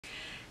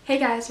Hey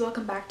guys,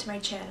 welcome back to my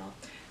channel.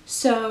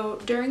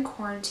 So during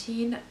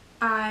quarantine,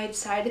 I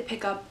decided to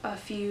pick up a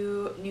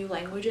few new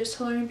languages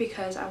to learn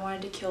because I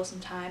wanted to kill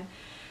some time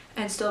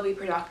and still be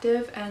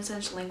productive. And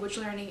since language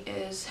learning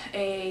is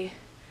a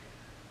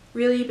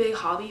really big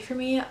hobby for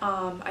me,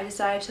 I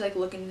decided to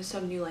look into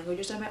some new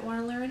languages I might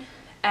want to learn.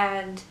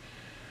 And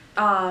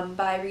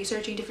by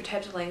researching different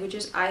types of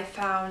languages, I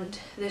found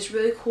this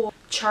really cool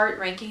chart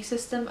ranking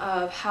system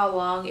of how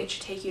long it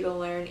should take you to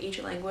learn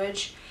each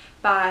language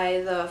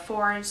by the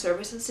Foreign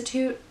Service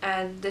Institute,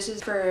 and this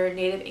is for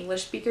native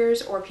English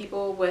speakers or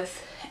people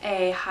with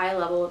a high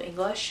level of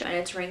English, and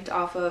it's ranked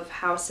off of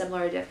how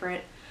similar or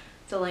different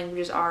the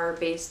languages are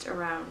based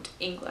around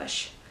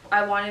English.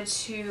 I wanted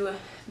to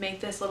make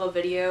this little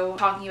video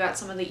talking about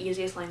some of the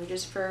easiest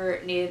languages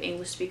for native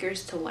English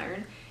speakers to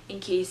learn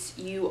in case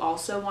you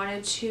also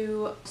wanted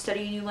to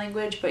study a new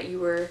language but you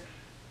were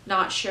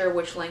not sure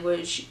which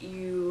language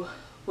you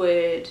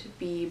would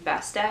be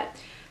best at.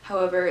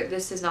 However,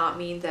 this does not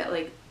mean that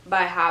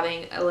by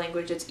having a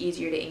language that's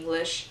easier to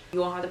English,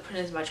 you won't have to put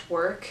in as much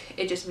work.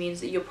 It just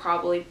means that you'll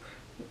probably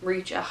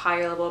reach a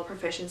higher level of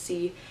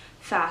proficiency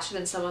faster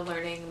than someone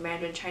learning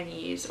Mandarin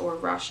Chinese or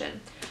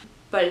Russian.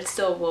 But it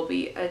still will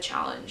be a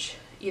challenge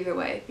either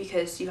way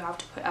because you have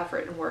to put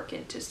effort and work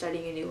into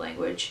studying a new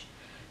language,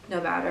 no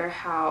matter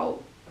how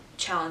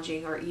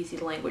challenging or easy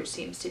the language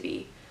seems to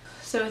be.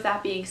 So with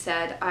that being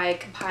said, I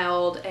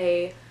compiled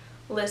a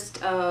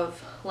list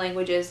of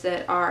languages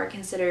that are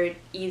considered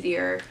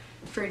easier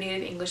for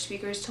native English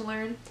speakers to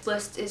learn. This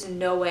list is in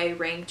no way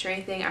ranked or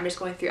anything. I'm just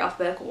going through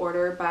alphabetical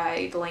order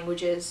by the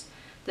languages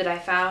that I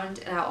found,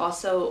 and I'll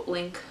also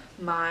link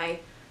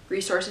my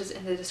resources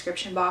in the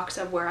description box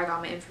of where I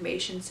got my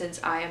information,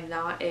 since I am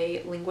not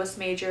a linguist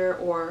major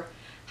or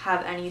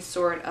have any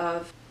sort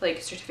of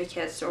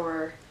certificates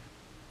or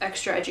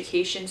extra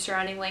education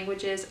surrounding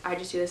languages. I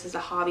just do this as a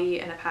hobby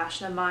and a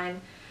passion of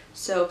mine.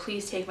 So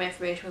please take my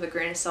information with a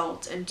grain of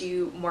salt and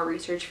do more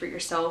research for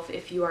yourself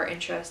if you are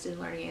interested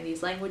in learning any of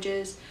these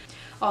languages.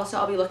 Also,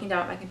 I'll be looking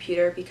down at my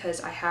computer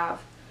because I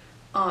have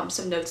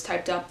some notes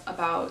typed up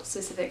about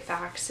specific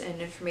facts and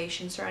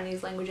information surrounding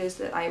these languages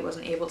that I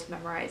wasn't able to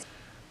memorize.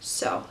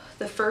 So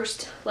the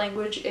first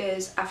language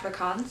is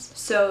Afrikaans.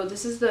 So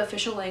this is the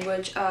official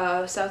language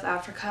of South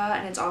Africa,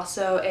 and it's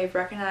also a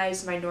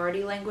recognized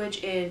minority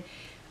language in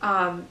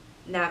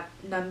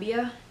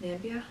Namibia.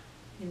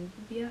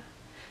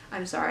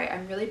 I'm sorry,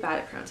 I'm really bad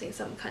at pronouncing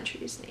some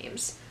countries'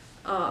 names.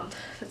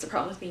 That's the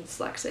problem with being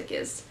dyslexic,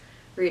 is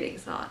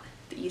reading's not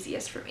the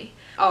easiest for me.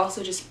 I'll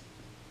also just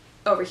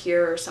over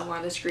here or somewhere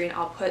on the screen,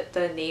 I'll put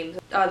the names,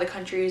 the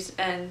countries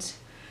and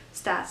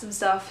stats and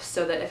stuff,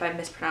 so that if I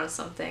mispronounce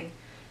something,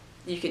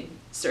 you can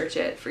search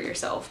it for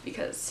yourself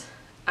because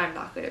I'm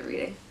not good at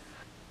reading.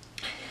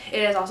 It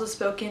is also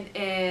spoken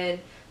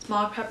in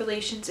small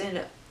populations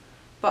in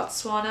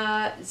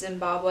Botswana,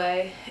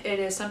 Zimbabwe. It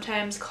is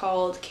sometimes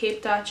called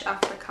Cape Dutch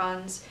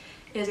Afrikaans.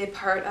 It is a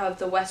part of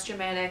the West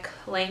Germanic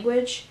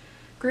language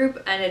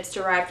group, and it's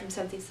derived from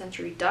 17th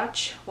century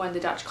Dutch. When the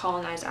Dutch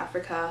colonized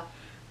Africa,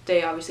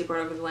 they obviously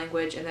brought over the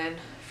language, and then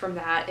from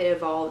that it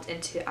evolved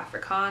into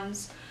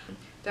Afrikaans.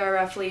 There are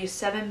roughly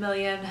 7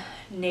 million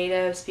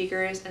native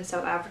speakers in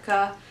South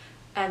Africa,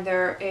 and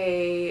there are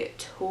a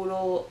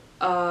total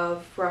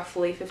of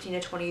roughly 15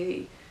 to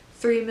 23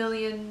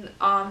 million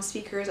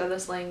speakers of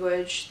this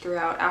language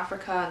throughout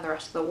Africa and the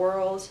rest of the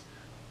world.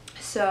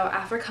 So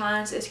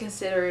Afrikaans is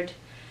considered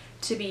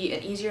to be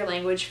an easier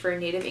language for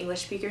native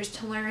English speakers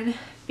to learn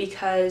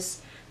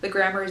because the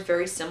grammar is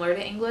very similar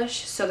to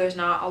English, so there's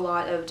not a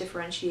lot of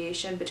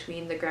differentiation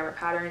between the grammar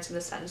patterns and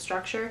the sentence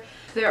structure.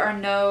 There are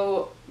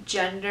no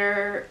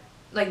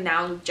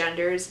noun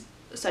genders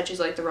such as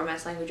the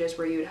Romance languages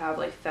where you would have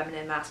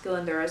feminine,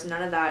 masculine. There is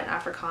none of that in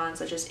Afrikaans,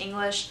 such as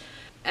English.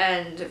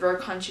 And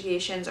verb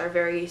conjugations are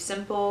very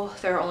simple.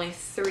 There are only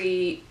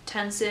 3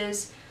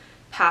 tenses: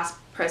 past,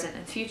 present,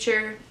 and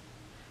future.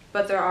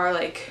 But there are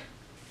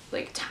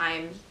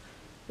time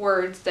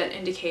words that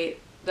indicate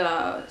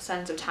the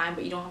sense of time,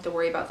 but you don't have to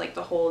worry about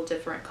the whole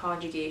different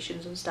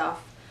conjugations and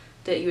stuff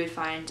that you would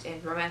find in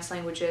Romance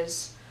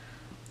languages.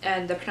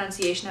 And the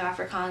pronunciation of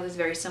Afrikaans is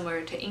very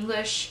similar to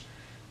English,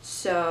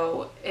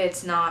 so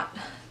it's not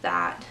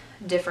that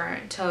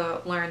different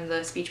to learn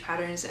the speech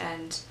patterns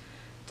and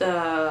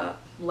the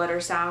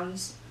letter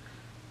sounds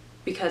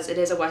because it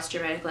is a West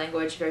Germanic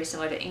language very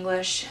similar to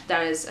English.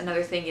 That is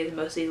another thing, is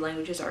most of these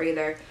languages are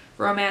either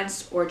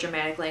Romance or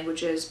Germanic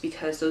languages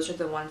because those are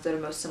the ones that are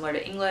most similar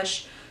to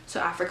English.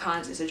 So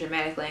Afrikaans is a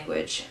Germanic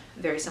language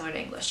very similar to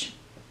English.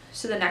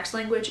 So the next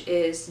language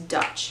is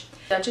Dutch.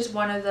 Dutch is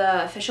one of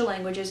the official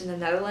languages in the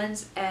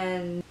Netherlands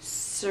and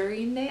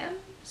Suriname?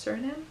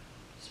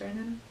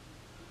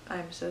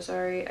 I'm so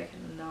sorry, I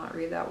cannot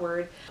read that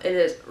word. It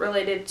is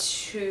related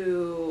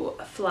to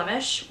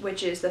Flemish,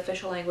 which is the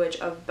official language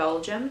of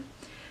Belgium.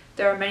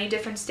 There are many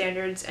different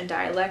standards and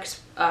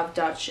dialects of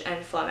Dutch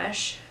and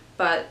Flemish,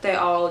 but they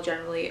all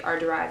generally are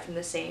derived from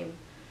the same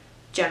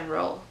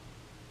general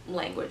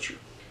language.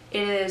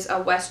 It is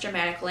a West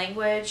Germanic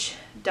language.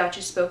 Dutch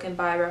is spoken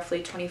by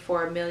roughly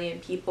 24 million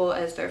people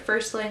as their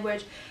first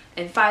language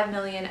and 5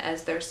 million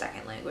as their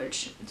second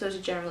language. So it's a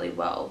generally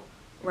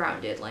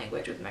well-rounded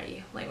language with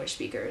many language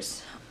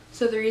speakers.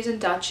 So the reason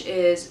Dutch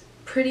is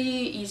pretty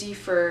easy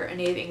for a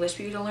native English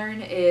speaker to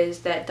learn is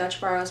that Dutch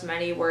borrows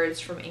many words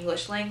from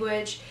English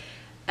language,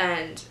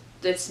 and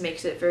this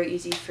makes it very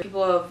easy for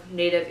people of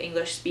native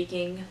English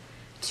speaking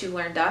to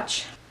learn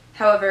Dutch.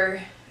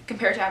 However,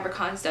 compared to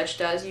Afrikaans, Dutch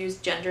does use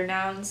gender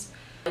nouns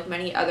like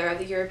many other of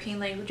the European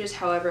languages.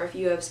 However, if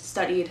you have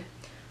studied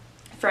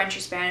French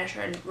or Spanish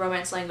or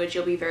Romance language,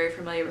 you'll be very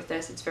familiar with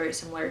this. It's very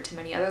similar to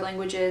many other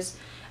languages,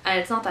 and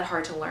it's not that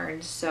hard to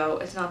learn, so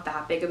it's not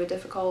that big of a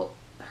difficult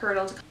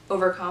hurdle to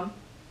overcome.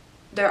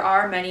 There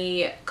are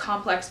many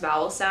complex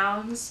vowel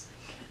sounds,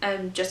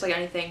 and just like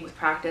anything with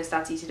practice,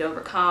 that's easy to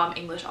overcome.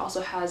 English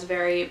also has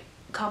very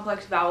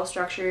complex vowel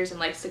structures and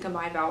likes to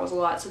combine vowels a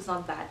lot, so it's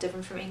not that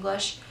different from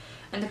English.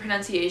 And the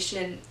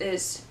pronunciation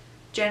is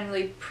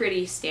generally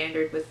pretty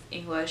standard with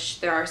English.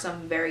 There are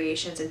some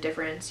variations and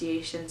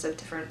differentiations of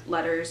different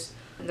letters,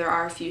 and there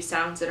are a few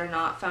sounds that are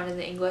not found in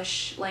the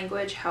English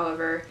language.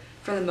 However,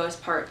 for the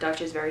most part, Dutch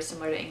is very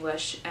similar to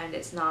English, and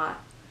it's not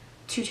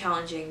too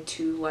challenging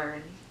to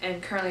learn.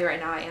 And currently right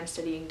now I am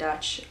studying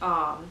Dutch.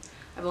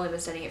 I've only been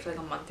studying it for like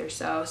a month or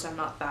so, so I'm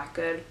not that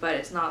good, but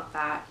it's not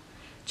that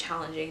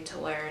challenging to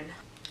learn,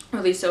 or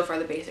at least so far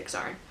the basics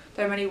aren't.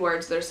 There are many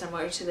words that are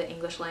similar to the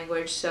English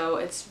language, so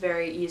it's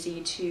very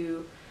easy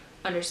to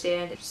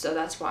understand, so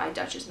that's why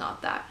Dutch is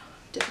not that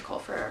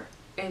difficult for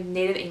a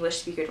native English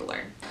speaker to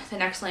learn. The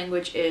next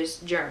language is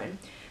German.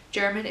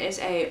 German is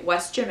a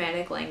West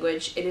Germanic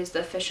language. It is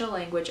the official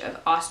language of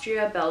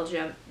Austria,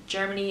 Belgium,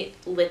 Germany,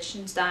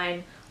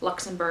 Liechtenstein,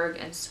 Luxembourg,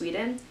 and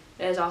Sweden.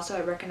 It is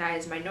also a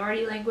recognized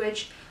minority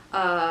language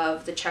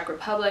of the Czech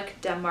Republic,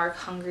 Denmark,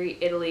 Hungary,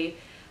 Italy,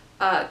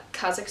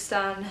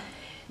 Kazakhstan,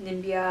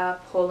 Namibia,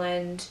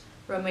 Poland,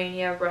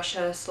 Romania,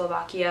 Russia,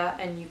 Slovakia,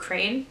 and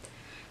Ukraine.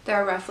 There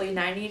are roughly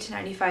 90 to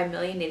 95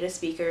 million native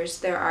speakers.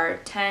 There are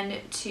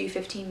 10 to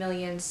 15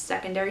 million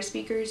secondary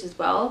speakers as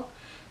well.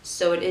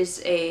 So it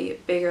is a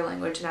bigger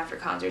language than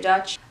Afrikaans or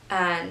Dutch.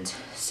 And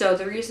so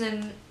the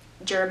reason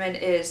German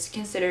is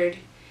considered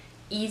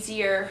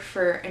easier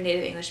for a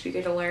native English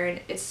speaker to learn,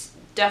 it's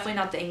definitely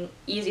not the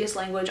easiest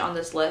language on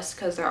this list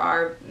because there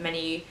are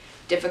many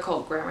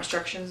difficult grammar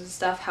structures and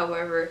stuff.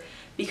 However,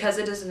 because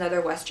it is another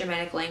West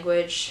Germanic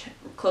language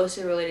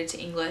closely related to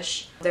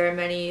English, there are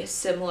many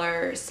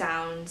similar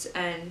sounds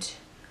and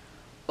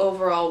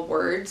overall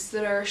words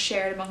that are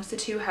shared amongst the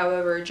two.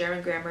 However,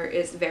 German grammar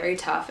is very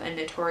tough and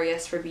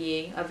notorious for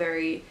being a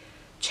very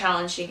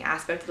challenging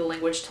aspect of the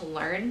language to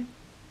learn.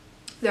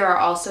 There are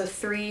also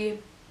 3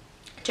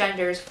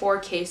 genders, 4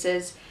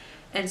 cases,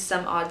 and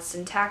some odd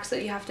syntax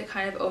that you have to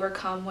kind of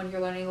overcome when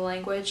you're learning the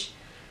language.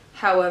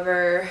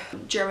 However,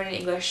 German and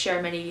English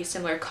share many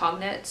similar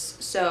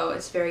cognates, so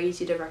it's very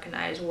easy to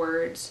recognize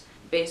words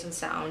based on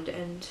sound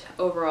and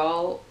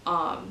overall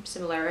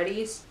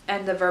similarities.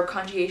 And the verb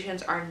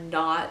conjugations are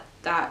not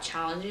that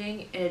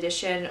challenging. In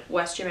addition,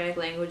 West Germanic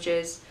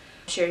languages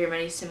share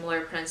many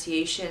similar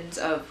pronunciations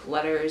of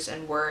letters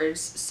and words,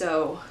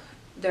 so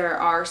there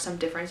are some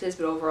differences,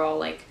 but overall,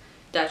 like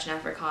Dutch and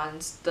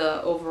Afrikaans,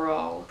 the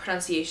overall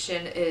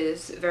pronunciation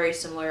is very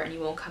similar, and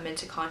you won't come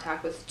into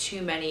contact with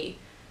too many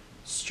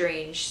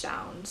strange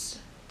sounds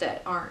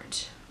that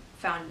aren't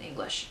found in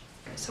English.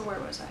 So where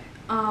was I?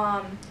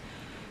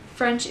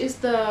 French is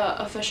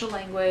the official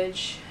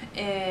language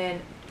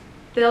in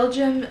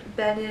Belgium,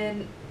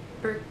 Benin,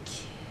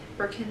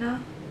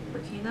 Burkina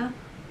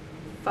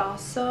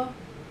Faso,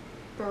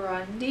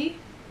 Burundi,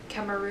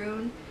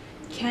 Cameroon,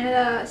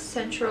 Canada,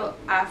 Central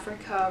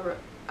Africa,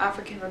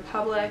 African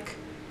Republic,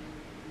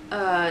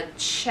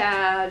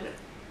 Chad,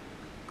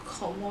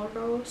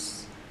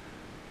 Comoros,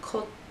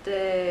 Cote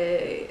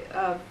d'Ivoire,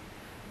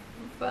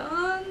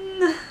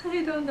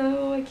 I don't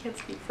know, I can't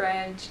speak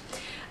French,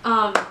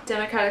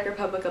 Democratic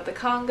Republic of the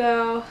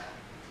Congo,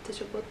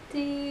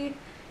 Djibouti,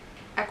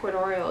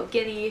 Equatorial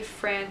Guinea,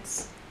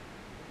 France,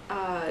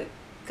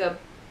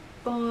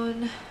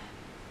 Gabon,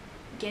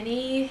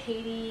 Guinea,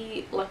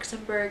 Haiti,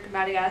 Luxembourg,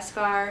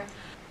 Madagascar,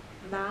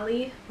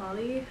 Mali,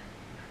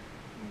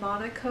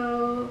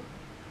 Monaco,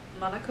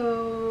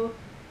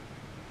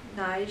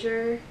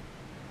 Niger,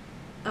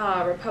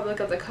 Republic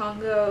of the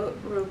Congo,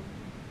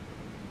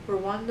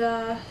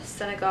 Rwanda,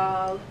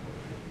 Senegal,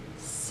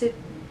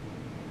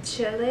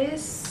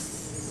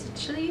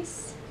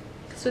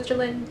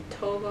 Switzerland,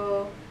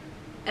 Togo,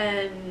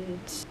 and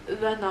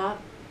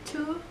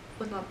Vanuatu.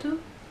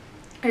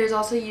 It is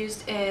also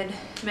used in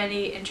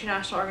many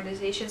international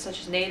organizations such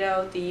as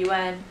NATO, the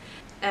UN,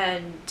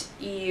 and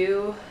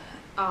EU,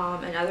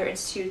 and other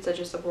institutes such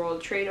as the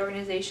World Trade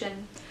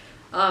Organization.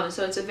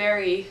 So it's a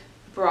very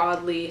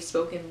broadly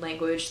spoken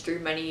language through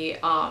many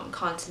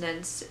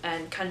continents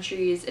and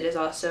countries. It is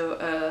also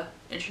an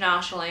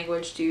international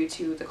language due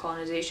to the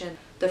colonization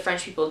the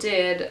French people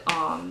did.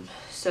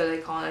 So they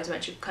colonized a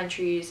bunch of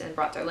countries and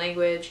brought their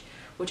language,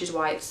 which is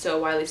why it's so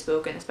widely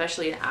spoken,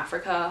 especially in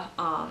Africa,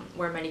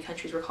 where many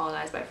countries were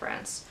colonized by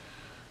France.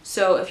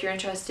 So if you're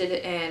interested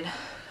in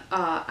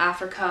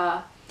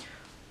Africa,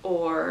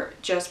 or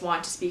just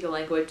want to speak a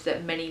language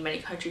that many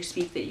countries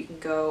speak, that you can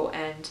go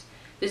and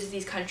visit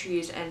these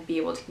countries and be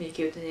able to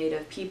communicate with the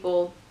native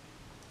people,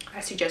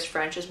 I suggest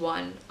French as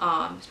one,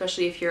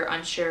 especially if you're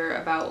unsure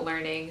about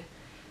learning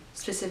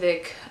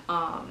specific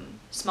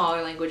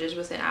smaller languages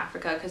within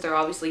Africa, because there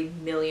are obviously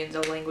millions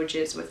of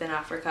languages within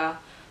Africa.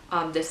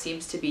 This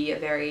seems to be a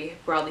very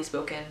broadly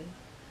spoken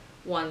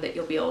one that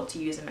you'll be able to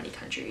use in many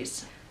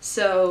countries.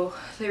 So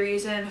the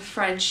reason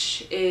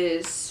French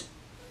is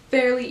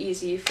fairly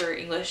easy for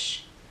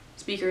English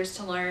speakers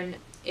to learn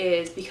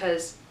is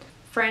because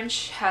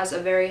French has a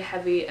very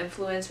heavy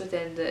influence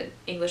within the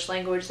English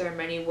language. There are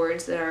many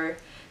words that are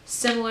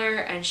similar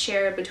and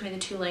shared between the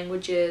two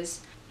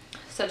languages,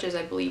 such as,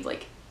 I believe,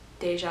 like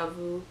déjà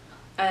vu,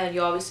 and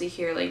you obviously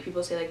hear like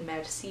people say like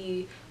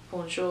merci,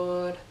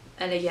 bonjour,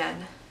 and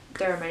again,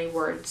 there are many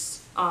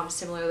words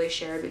similarly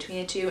shared between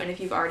the two. And if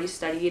you've already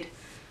studied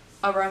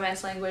a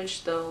Romance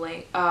language,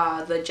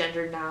 the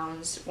gendered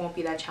nouns won't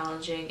be that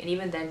challenging, and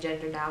even then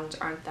gendered nouns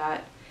aren't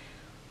that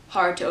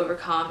hard to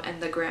overcome,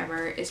 and the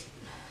grammar is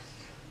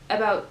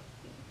about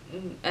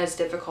as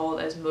difficult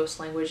as most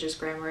languages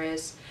grammar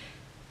is.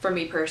 For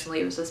me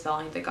personally, it was the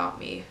spelling that got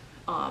me,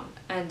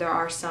 and there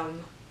are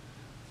some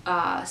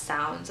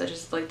sounds such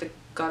as like the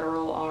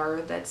guttural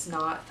R that's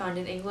not found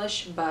in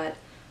English, but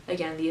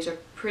again, these are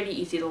pretty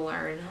easy to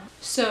learn.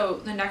 So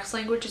the next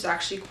language is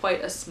actually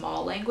quite a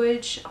small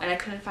language, and I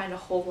couldn't find a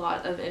whole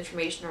lot of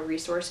information or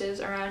resources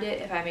around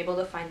it. If I'm able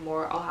to find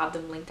more, I'll have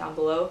them linked down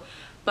below.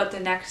 But the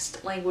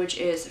next language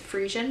is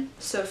Frisian.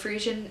 So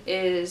Frisian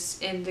is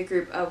in the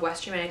group of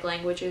West Germanic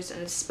languages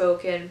and is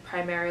spoken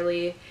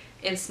primarily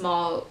in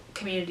small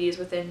communities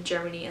within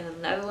Germany and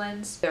the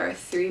Netherlands. There are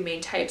three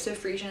main types of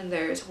Frisian.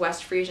 There's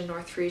West Frisian,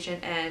 North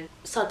Frisian, and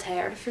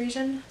Saltair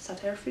Frisian.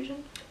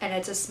 And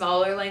it's a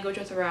smaller language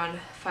with around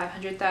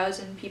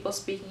 500,000 people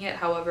speaking it.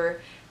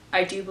 However,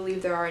 I do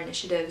believe there are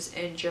initiatives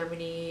in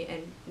Germany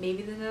and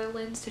maybe the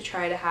Netherlands to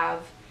try to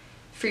have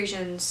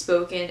Frisian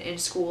spoken in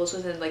schools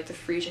within like the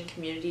Frisian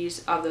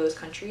communities of those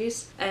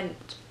countries. And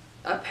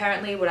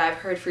apparently what I've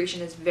heard,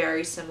 Frisian is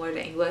very similar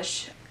to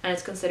English, and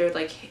it's considered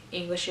like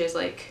English's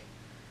like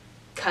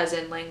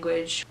cousin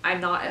language. I'm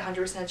not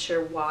 100%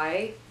 sure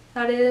why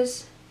that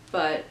is,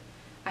 but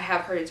I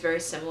have heard it's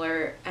very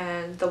similar.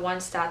 And the one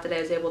stat that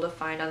I was able to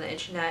find on the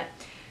internet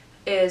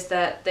is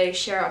that they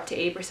share up to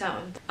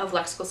 80% of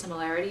lexical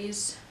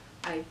similarities.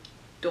 I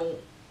don't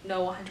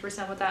know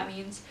 100% what that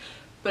means,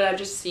 but I've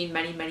just seen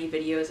many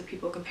videos of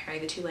people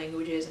comparing the two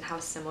languages and how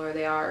similar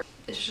they are.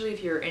 Especially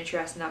if you're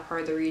interested in that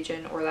part of the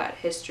region or that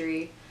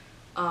history,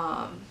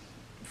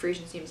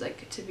 Frisian seems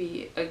like to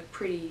be a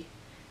pretty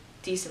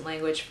decent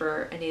language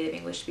for a native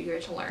English speaker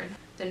to learn.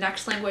 The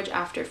next language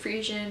after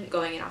Frisian,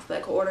 going in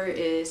alphabetical order,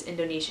 is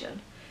Indonesian.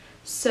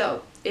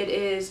 So it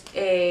is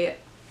a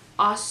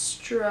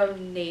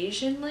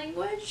Austronesian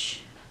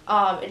language.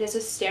 It is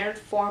a standard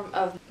form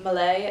of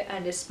Malay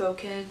and is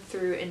spoken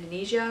through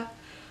Indonesia.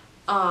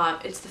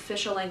 It's the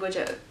official language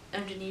of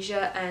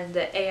Indonesia and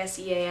the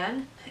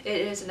ASEAN.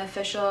 It is an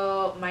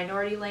official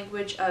minority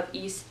language of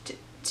East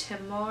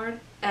Timor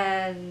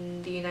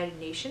and the United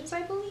Nations,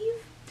 I believe.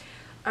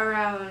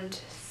 Around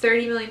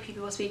 30 million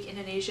people speak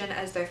Indonesian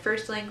as their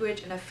first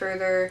language, and a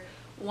further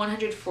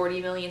 140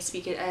 million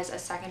speak it as a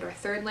second or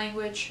third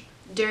language.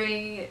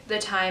 During the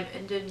time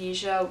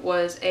Indonesia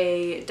was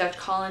a Dutch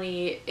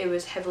colony, it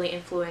was heavily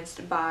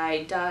influenced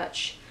by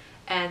Dutch,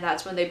 and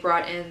that's when they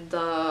brought in the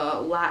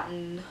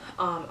Latin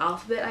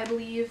alphabet, I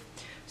believe.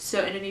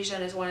 So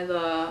Indonesian is one of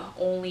the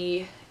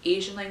only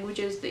Asian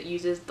languages that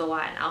uses the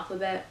Latin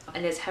alphabet,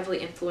 and is heavily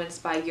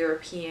influenced by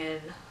European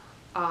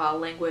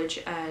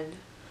language and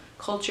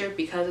culture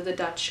because of the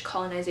Dutch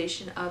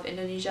colonization of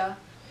Indonesia.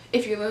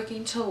 If you're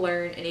looking to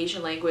learn an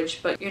Asian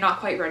language but you're not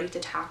quite ready to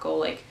tackle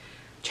like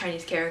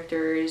Chinese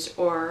characters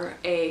or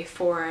a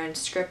foreign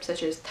script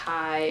such as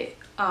Thai,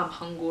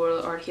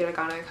 Hangul, or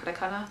Hiragana or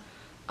Katakana,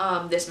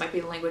 this might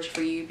be the language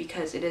for you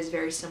because it is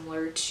very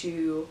similar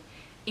to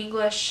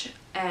English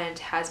and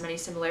has many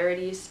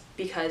similarities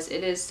because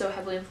it is so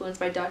heavily influenced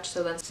by Dutch.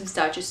 So then, since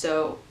Dutch is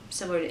so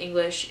similar to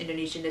English,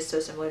 Indonesian is so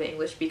similar to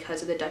English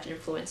because of the Dutch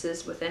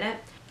influences within it.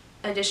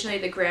 Additionally,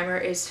 the grammar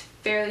is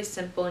fairly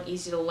simple and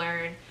easy to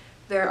learn.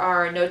 There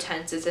are no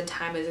tenses, and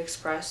time is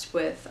expressed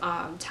with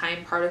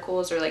time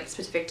particles or like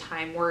specific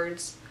time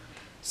words.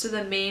 So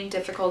the main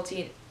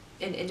difficulty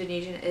in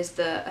Indonesian is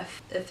the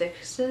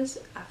affixes.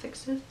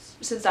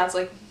 Since that's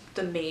like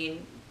the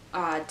main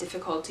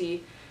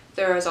difficulty,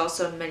 there is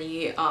also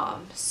many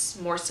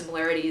more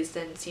similarities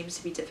than seems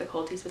to be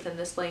difficulties within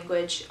this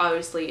language.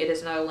 Obviously, it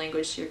is another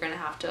language, so you're going to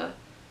have to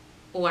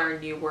learn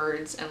new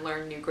words and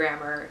learn new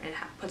grammar and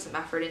put some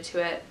effort into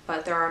it,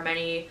 but there are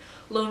many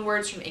loan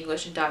words from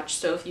English and Dutch,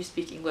 so if you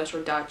speak English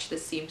or Dutch,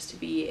 this seems to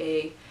be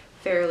a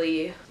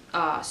fairly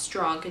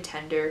strong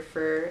contender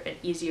for an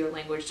easier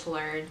language to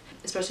learn,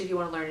 especially if you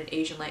want to learn an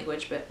Asian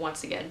language, but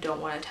once again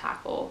don't want to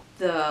tackle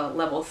the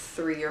level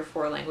 3 or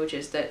 4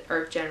 languages that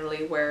are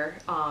generally where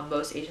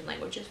most Asian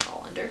languages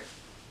fall under.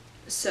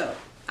 So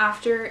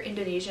after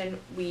Indonesian,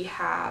 we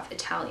have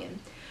Italian.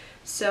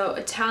 So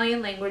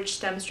Italian language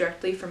stems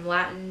directly from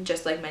Latin,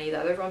 just like many of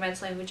the other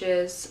Romance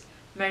languages.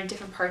 Many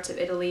different parts of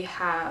Italy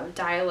have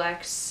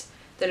dialects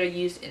that are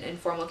used in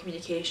informal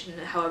communication.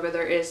 However,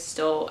 there is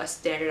still a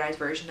standardized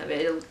version of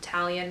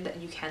Italian that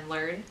you can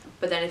learn.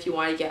 But then if you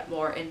want to get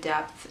more in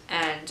depth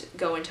and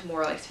go into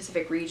more like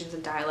specific regions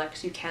and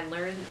dialects, you can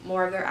learn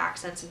more of their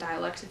accents and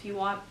dialects if you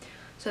want.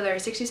 So there are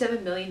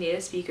 67 million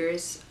native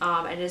speakers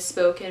and is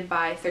spoken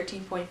by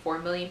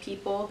 13.4 million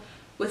people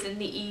within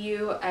the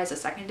EU as a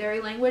secondary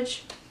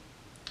language.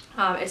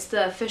 It's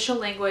the official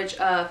language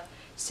of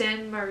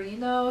San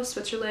Marino,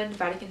 Switzerland,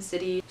 Vatican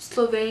City,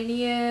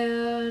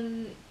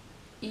 Slovenian,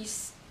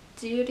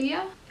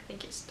 Istria? I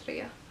think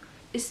Istria.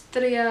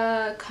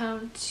 Istria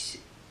County?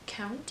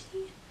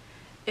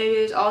 It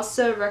is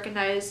also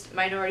recognized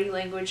minority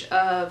language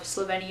of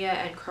Slovenia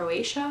and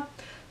Croatia.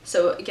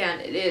 So again,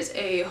 it is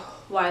a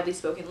widely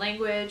spoken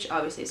language.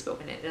 Obviously it's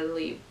spoken in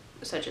Italy,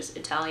 such as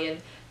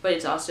Italian, but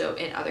it's also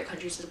in other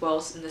countries as well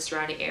as in the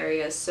surrounding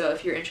areas. So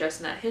if you're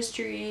interested in that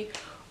history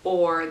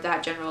or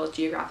that general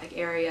geographic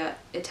area,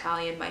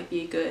 Italian might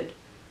be a good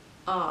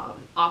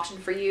option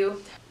for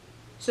you.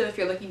 So if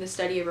you're looking to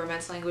study a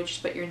Romance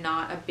language but you're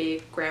not a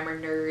big grammar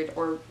nerd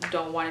or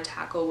don't want to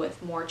tackle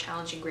with more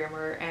challenging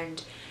grammar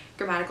and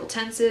grammatical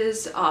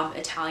tenses,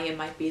 Italian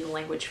might be the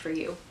language for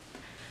you.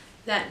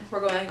 Then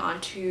we're going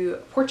on to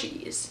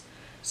Portuguese.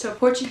 So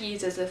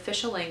Portuguese is the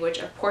official language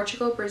of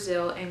Portugal,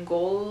 Brazil,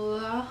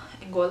 Angola,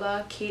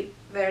 Cape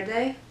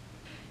Verde,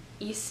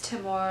 East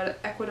Timor,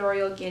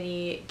 Equatorial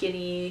Guinea,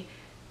 Guinea-Bissau,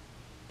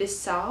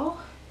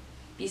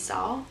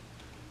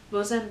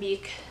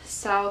 Mozambique,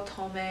 Sao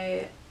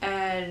Tome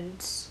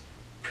and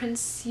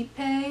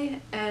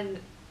Principe, and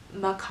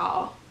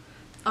Macau.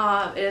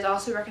 It is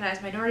also a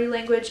recognized minority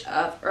language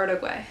of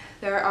Uruguay.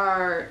 There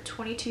are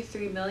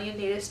 22.3 million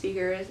native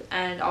speakers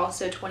and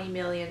also 20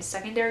 million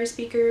secondary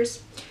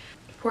speakers.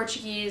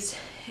 Portuguese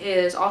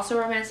is also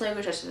a Romance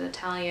language, such as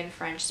Italian,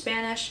 French,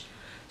 Spanish.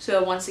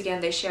 So once again,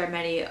 they share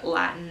many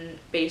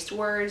Latin-based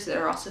words that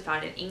are also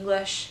found in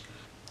English.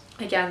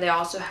 Again, they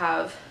also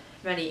have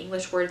many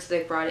English words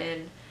they brought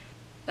in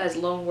as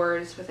loan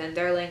words within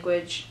their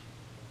language.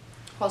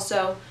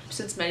 Also,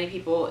 since many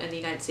people in the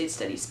United States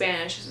study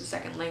Spanish as a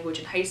second language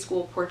in high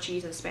school,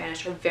 Portuguese and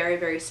Spanish are very,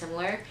 very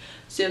similar.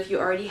 So if you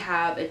already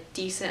have a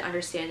decent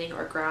understanding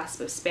or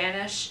grasp of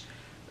Spanish,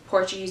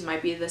 Portuguese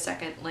might be the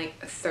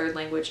third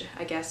language,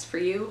 I guess, for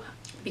you,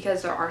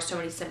 because there are so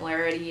many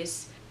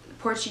similarities.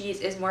 Portuguese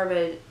is more of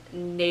a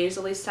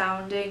nasally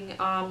sounding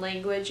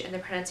language, and the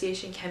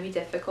pronunciation can be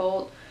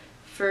difficult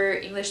for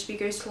English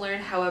speakers to learn.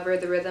 However,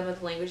 the rhythm of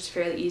the language is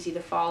fairly easy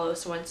to follow,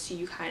 so once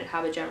you kind of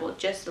have a general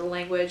gist of the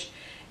language,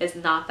 it's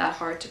not that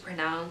hard to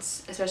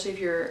pronounce, especially if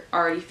you're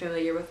already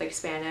familiar with like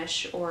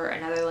Spanish or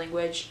another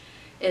language.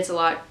 It's a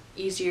lot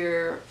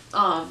easier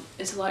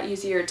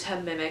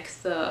to mimic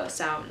the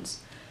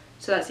sounds.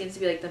 So that seems to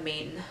be like the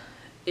main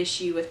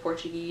issue with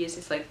Portuguese.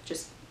 It's like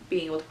just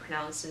being able to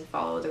pronounce and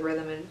follow the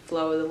rhythm and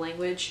flow of the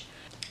language.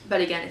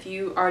 But again, if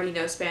you already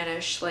know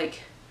Spanish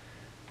like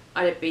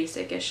at a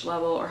basic-ish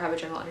level or have a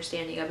general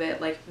understanding of it,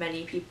 like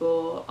many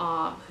people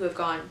who have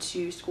gone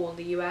to school in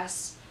the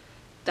US,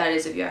 that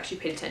is if you actually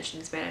paid attention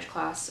in Spanish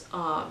class,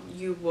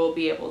 you will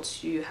be able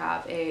to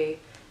have a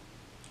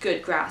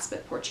good grasp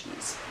at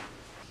Portuguese.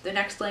 The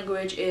next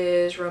language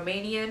is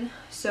Romanian.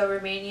 So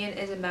Romanian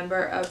is a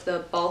member of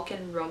the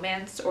Balkan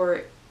Romance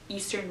or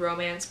Eastern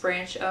Romance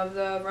branch of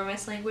the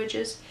Romance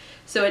languages.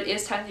 So it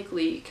is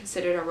technically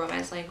considered a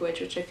Romance language,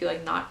 which I feel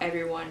like not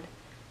everyone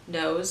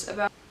knows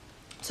about.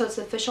 So it's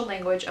the official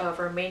language of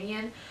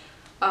Romanian,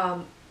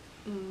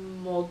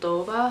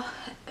 Moldova,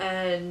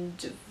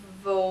 and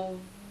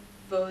Vojvodina.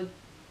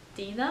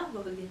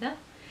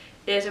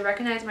 It is a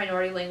recognized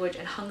minority language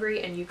in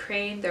Hungary and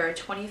Ukraine. There are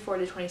 24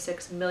 to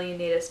 26 million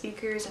native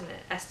speakers and an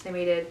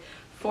estimated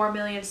 4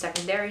 million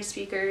secondary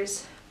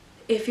speakers.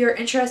 If you're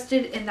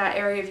interested in that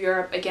area of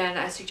Europe, again,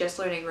 I suggest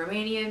learning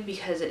Romanian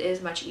because it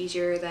is much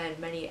easier than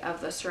many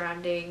of the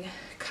surrounding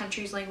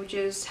countries'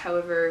 languages.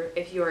 However,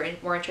 if you are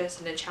more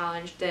interested in a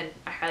challenge, then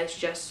I highly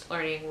suggest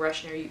learning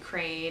Russian or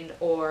Ukraine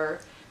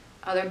or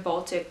other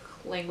Baltic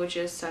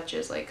languages such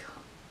as like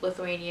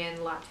Lithuanian,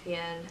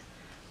 Latvian.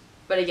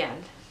 But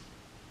again,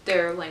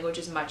 their language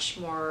is much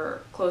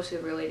more closely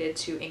related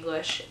to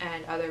English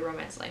and other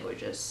Romance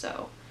languages,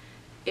 so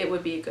it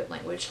would be a good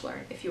language to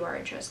learn if you are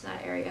interested in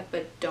that area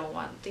but don't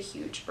want the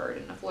huge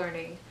burden of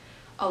learning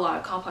a lot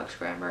of complex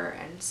grammar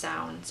and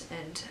sounds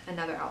and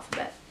another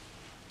alphabet.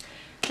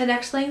 The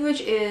next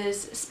language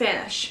is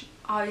Spanish.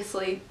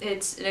 Obviously,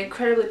 it's an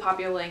incredibly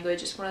popular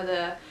language. It's one of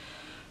the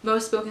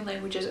most spoken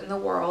languages in the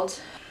world.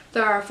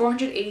 There are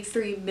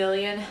 483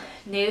 million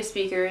native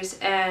speakers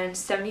and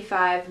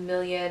 75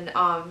 million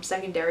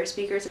secondary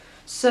speakers.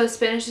 So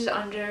Spanish is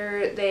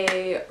under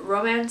the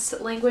Romance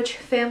language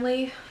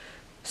family.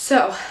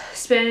 So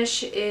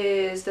Spanish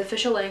is the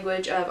official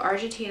language of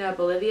Argentina,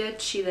 Bolivia,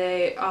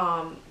 Chile,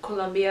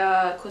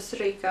 Colombia, Costa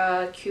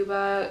Rica,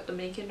 Cuba,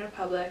 Dominican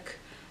Republic,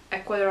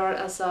 Ecuador,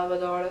 El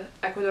Salvador,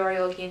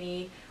 Equatorial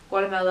Guinea,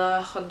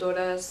 Guatemala,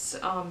 Honduras,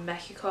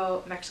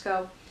 Mexico,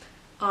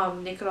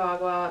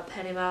 Nicaragua,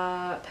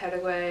 Panama,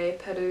 Paraguay,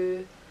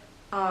 Peru,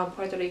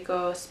 Puerto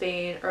Rico,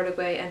 Spain,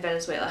 Uruguay, and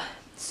Venezuela.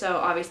 So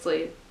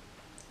obviously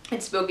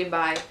it's spoken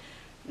by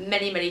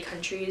many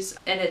countries,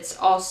 and it's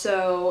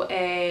also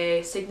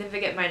a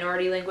significant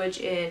minority language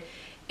in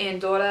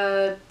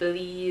Andorra,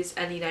 Belize,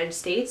 and the United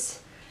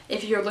States.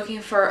 If you're looking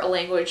for a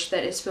language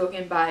that is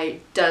spoken by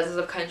dozens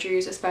of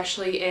countries,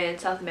 especially in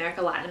South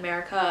America, Latin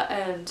America,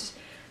 and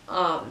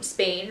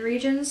Spain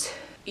regions,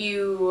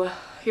 your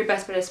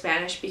best bet is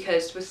Spanish,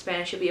 because with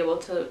Spanish you'll be able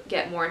to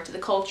get more into the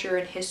culture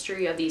and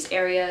history of these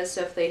areas.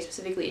 So if they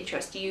specifically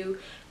interest you,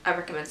 I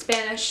recommend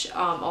Spanish.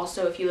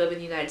 Also, if you live in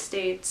the United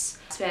States,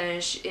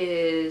 Spanish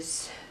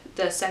is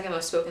the second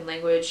most spoken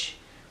language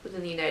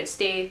within the United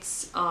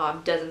States.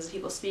 Dozens of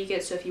people speak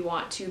it, so if you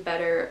want to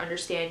better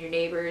understand your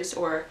neighbors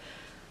or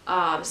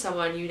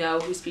someone you know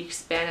who speaks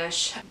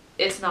Spanish,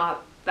 it's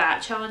not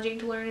that challenging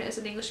to learn as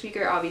an English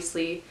speaker.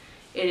 Obviously,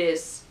 it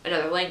is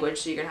another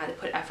language, so you're going to have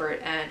to put effort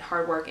and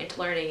hard work into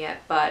learning it,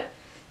 but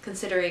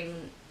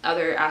considering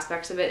other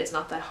aspects of it, it's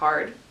not that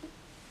hard.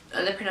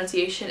 The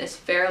pronunciation is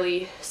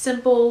fairly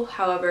simple.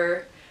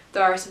 However,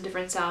 there are some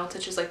different sounds,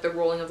 such as like the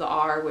rolling of the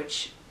R,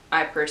 which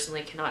I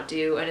personally cannot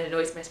do, and it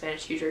annoys my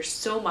Spanish teacher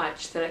so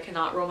much that I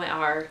cannot roll my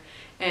R,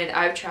 and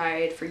I've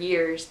tried for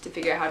years to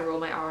figure out how to roll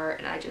my R,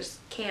 and I just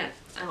can't.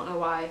 I don't know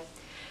why.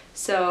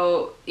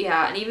 So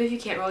yeah, and even if you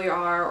can't roll your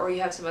R, or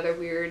you have some other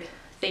weird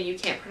thing you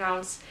can't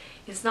pronounce,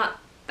 it's not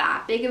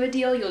that big of a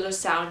deal. You'll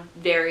just sound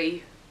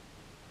very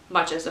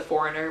much as a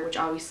foreigner, which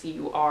obviously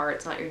you are.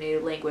 It's not your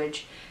native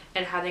language.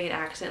 And having an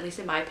accent, at least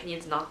in my opinion,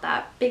 is not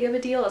that big of a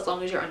deal as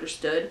long as you're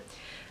understood.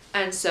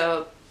 And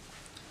so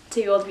to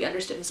be able to be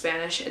understood in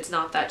Spanish, it's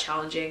not that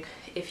challenging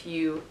if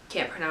you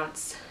can't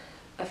pronounce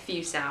a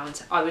few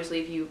sounds. Obviously,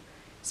 if you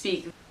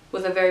speak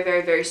with a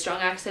very strong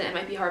accent, it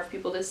might be hard for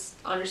people to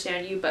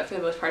understand you, but for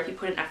the most part, if you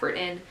put an effort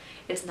in,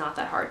 it's not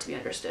that hard to be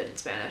understood in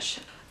Spanish.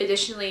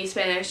 Additionally,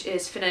 Spanish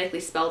is phonetically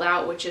spelled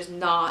out, which is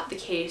not the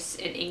case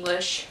in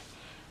English,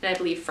 and I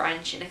believe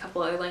French and a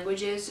couple other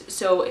languages.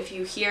 So if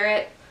you hear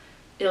it,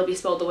 it'll be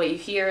spelled the way you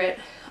hear it.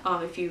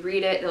 If you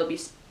read it, it'll be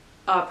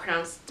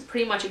pronounced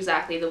pretty much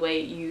exactly the way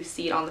you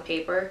see it on the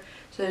paper.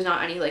 So there's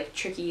not any like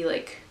tricky,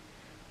 like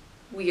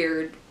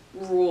weird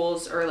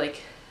rules or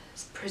like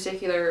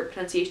particular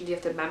pronunciations you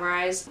have to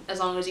memorize, as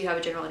long as you have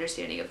a general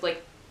understanding of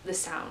like the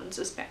sounds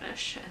of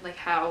Spanish and like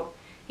how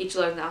each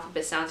letter in the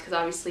alphabet sounds, because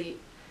obviously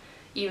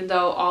even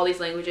though all these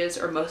languages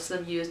or most of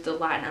them use the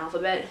Latin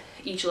alphabet,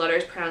 each letter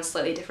is pronounced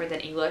slightly different than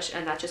English,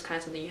 and that's just kind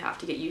of something you have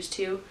to get used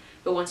to.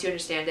 But once you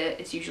understand it,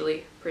 it's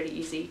usually pretty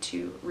easy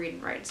to read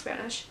and write in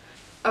Spanish.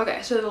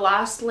 Okay, so the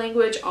last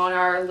language on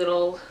our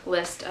little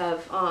list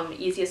of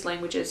easiest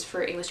languages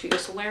for English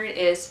speakers to learn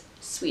is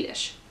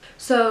Swedish.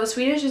 So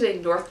Swedish is a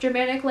North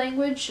Germanic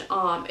language.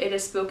 It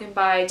is spoken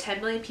by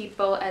 10 million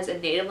people as a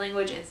native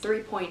language and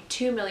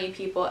 3.2 million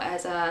people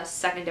as a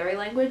secondary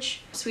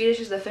language. Swedish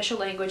is the official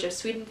language of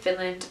Sweden,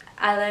 Finland,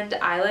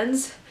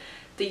 Islands,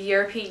 the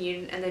European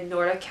Union, and the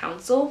Nordic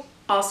Council.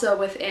 Also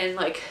within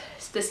like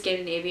the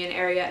Scandinavian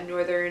area and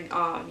Northern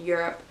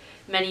Europe,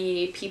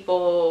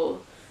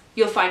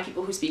 you'll find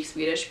people who speak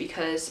Swedish,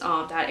 because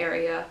that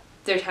area,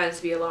 there tends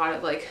to be a lot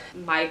of like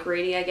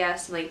migrating, I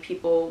guess, and like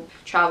people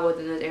travel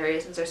within those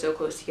areas since they're so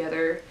close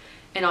together.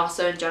 And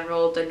also in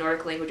general, the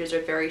Nordic languages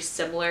are very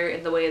similar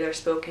in the way they're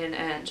spoken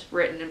and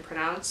written and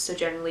pronounced. So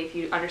generally, if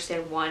you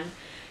understand one,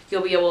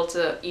 you'll be able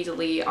to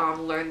easily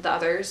learn the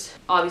others.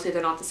 Obviously,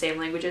 they're not the same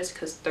languages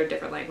because they're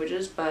different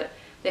languages, but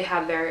they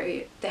have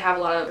a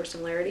lot of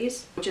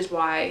similarities, which is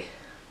why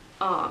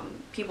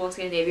people in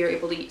Scandinavia are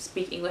able to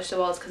speak English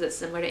so well. It's because it's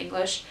similar to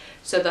English.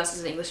 So thus,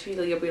 as an English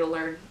speaker, you'll be able to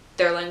learn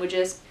their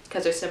languages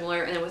because they're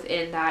similar, and then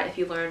within that, if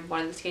you learn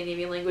one of the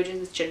Scandinavian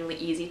languages, it's generally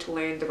easy to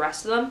learn the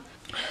rest of them.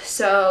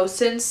 So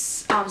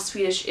since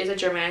Swedish is a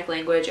Germanic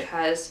language, it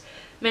has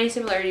many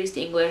similarities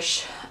to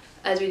English,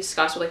 as we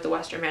discussed with like the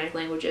West Germanic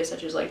languages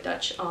such as like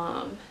Dutch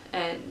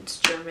and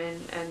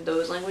German and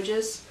those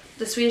languages.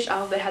 The Swedish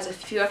alphabet has a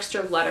few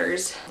extra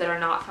letters that are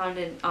not found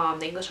in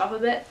the English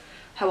alphabet.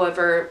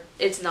 However,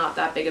 it's not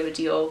that big of a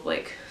deal.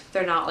 Like,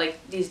 they're not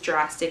like these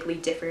drastically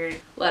different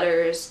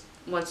letters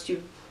once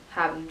you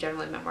have them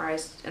generally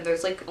memorized, and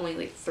there's like only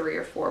like 3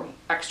 or 4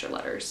 extra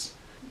letters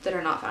that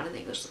are not found in the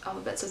English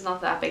alphabet, so it's not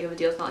that big of a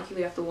deal. It's not like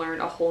you have to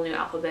learn a whole new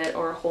alphabet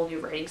or a whole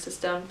new writing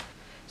system.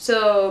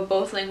 So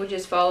both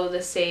languages follow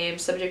the same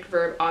subject,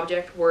 verb,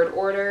 object, word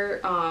order,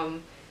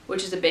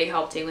 which is a big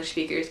help to English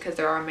speakers because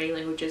there are many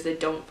languages that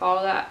don't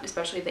follow that,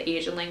 especially the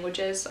Asian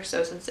languages.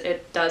 So since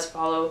it does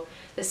follow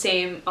the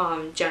same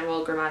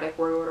general grammatic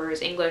word order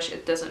as English,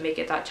 it doesn't make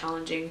it that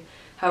challenging.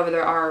 However,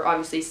 there are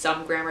obviously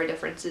some grammar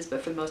differences,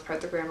 but for the most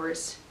part the grammar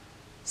is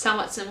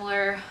somewhat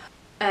similar.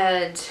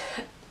 And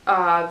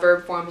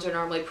verb forms are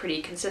normally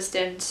pretty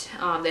consistent.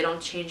 They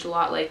don't change a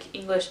lot like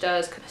English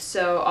does.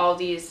 So all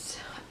these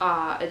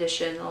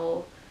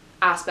additional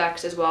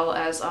aspects, as well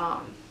as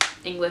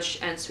English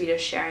and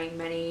Swedish sharing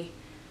many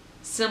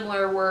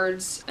similar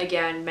words.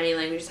 Again, many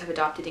languages have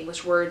adopted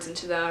English words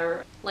into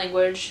their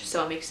language,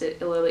 so it makes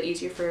it a little bit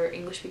easier for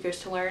English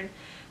speakers to learn.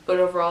 But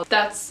overall,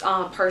 that's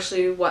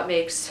partially what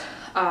makes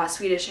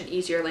Swedish an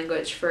easier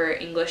language for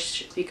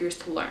English speakers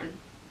to learn.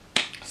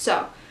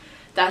 So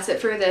that's it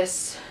for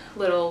this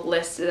little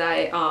list that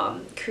I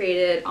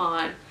created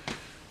on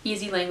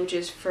easy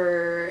languages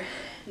for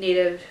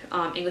native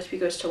English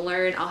speakers to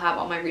learn. I'll have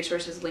all my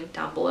resources linked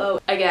down below.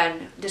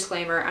 Again,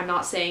 disclaimer, I'm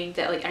not saying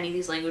that like any of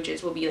these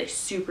languages will be like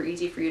super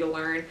easy for you to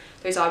learn.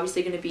 There's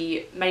obviously going to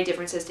be many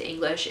differences to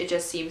English. It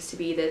just seems to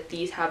be that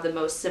these have the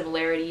most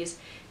similarities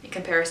in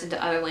comparison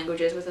to other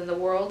languages within the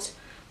world.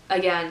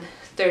 Again,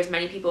 there's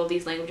many people of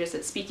these languages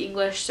that speak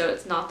English, so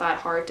it's not that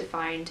hard to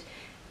find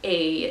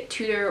a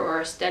tutor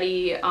or a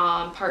study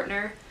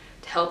partner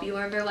to help you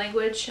learn their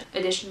language.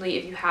 Additionally,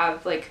 if you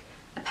have like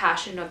a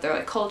passion of their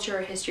like culture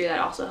or history, that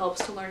also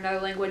helps to learn another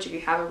language if you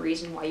have a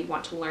reason why you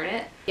want to learn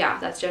it. Yeah,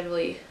 that's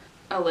generally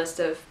a list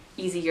of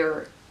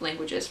easier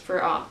languages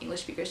for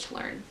English speakers to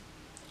learn.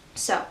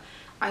 So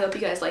I hope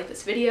you guys liked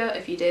this video.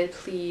 If you did,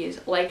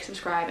 please like,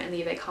 subscribe, and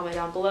leave a comment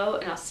down below,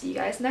 and I'll see you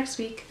guys next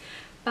week.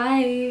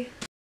 Bye!